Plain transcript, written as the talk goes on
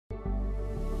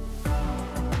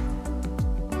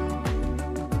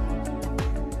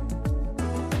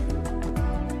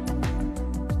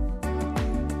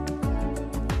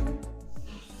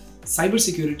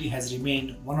cybersecurity has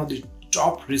remained one of the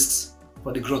top risks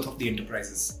for the growth of the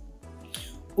enterprises.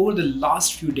 Over the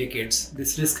last few decades,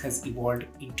 this risk has evolved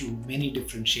into many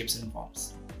different shapes and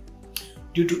forms.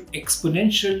 Due to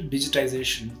exponential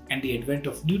digitization and the advent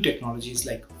of new technologies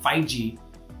like 5G,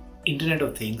 Internet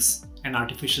of Things, and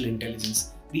artificial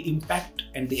intelligence, the impact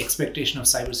and the expectation of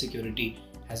cybersecurity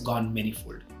has gone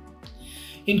manifold.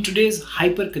 In today's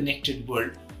hyper-connected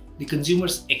world, the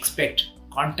consumers expect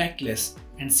contactless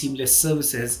and seamless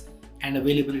services and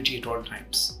availability at all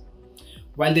times.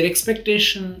 While their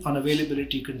expectation on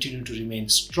availability continue to remain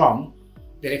strong,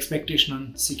 their expectation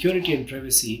on security and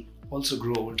privacy also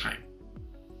grow over time.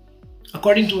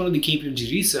 According to one of the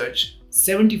KPMG research,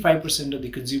 75% of the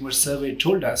consumers surveyed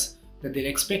told us that their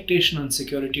expectation on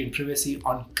security and privacy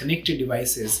on connected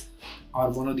devices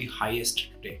are one of the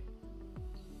highest today.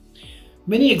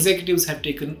 Many executives have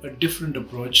taken a different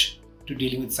approach to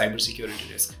dealing with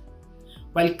cybersecurity risk.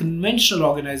 While conventional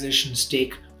organizations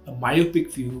take a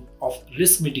myopic view of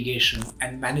risk mitigation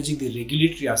and managing the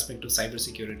regulatory aspect of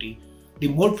cybersecurity, the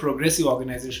more progressive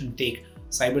organizations take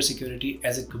cybersecurity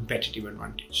as a competitive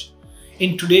advantage.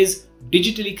 In today's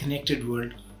digitally connected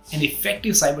world, an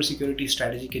effective cybersecurity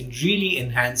strategy can really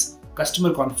enhance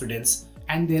customer confidence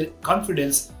and their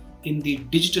confidence in the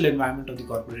digital environment of the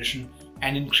corporation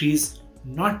and increase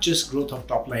not just growth of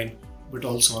top line, but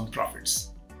also on profits.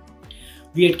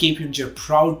 We at KPMG are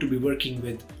proud to be working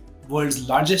with world's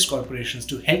largest corporations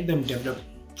to help them develop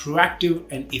proactive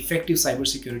and effective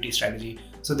cybersecurity strategy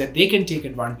so that they can take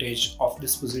advantage of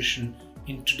this position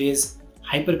in today's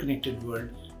hyper-connected world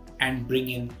and bring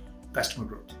in customer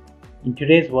growth. In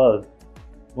today's world,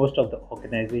 most of the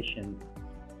organizations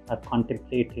are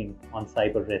contemplating on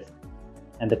cyber risk,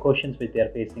 and the questions which they are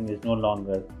facing is no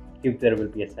longer if there will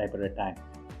be a cyber attack.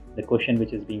 The question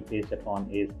which is being faced upon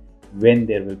is when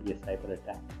there will be a cyber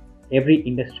attack. Every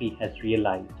industry has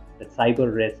realized that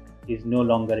cyber risk is no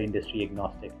longer industry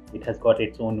agnostic. It has got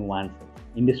its own nuances.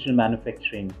 Industrial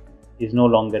manufacturing is no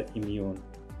longer immune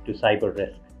to cyber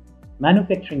risk.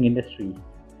 Manufacturing industry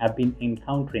have been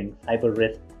encountering cyber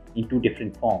risk in two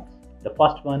different forms. The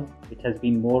first one, which has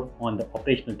been more on the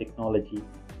operational technology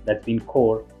that's been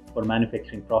core for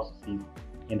manufacturing processes,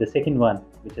 and the second one,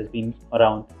 which has been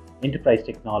around enterprise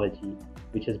technology,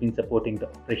 which has been supporting the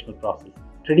operational process.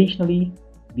 Traditionally,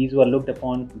 these were looked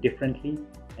upon differently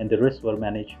and the risks were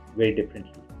managed very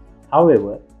differently.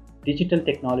 However, digital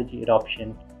technology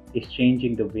adoption is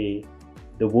changing the way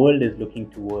the world is looking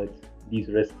towards these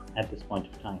risks at this point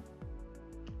of time.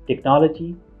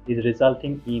 Technology is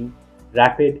resulting in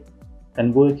rapid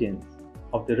convergence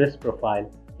of the risk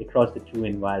profile across the two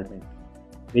environments,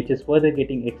 which is further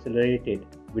getting accelerated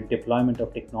with deployment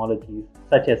of technologies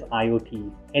such as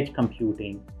IoT, edge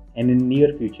computing, and in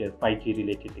near future 5G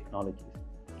related technologies.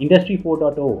 Industry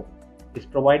 4.0 is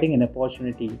providing an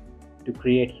opportunity to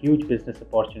create huge business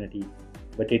opportunity,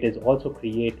 but it is also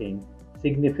creating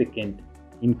significant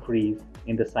increase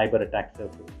in the cyber attack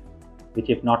surface, which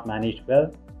if not managed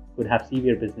well, could have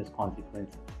severe business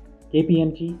consequences.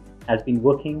 KPMG has been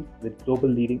working with global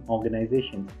leading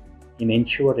organizations in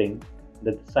ensuring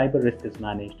that the cyber risk is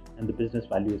managed and the business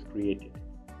value is created.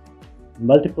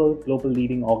 Multiple global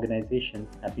leading organizations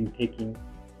have been taking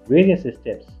various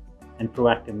steps and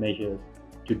proactive measures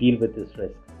to deal with this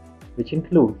risk, which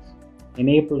includes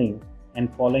enabling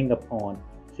and following upon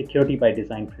security by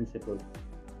design principles,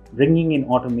 bringing in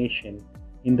automation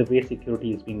in the way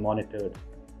security is being monitored,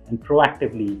 and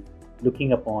proactively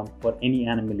looking upon for any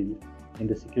anomalies in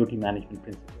the security management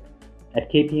principles.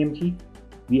 At KPMG,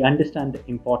 we understand the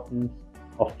importance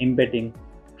of embedding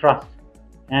trust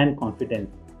and confidence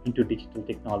into digital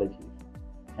technologies,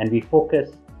 and we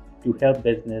focus to help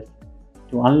business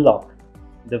to unlock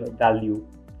the value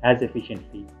as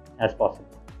efficiently as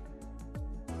possible.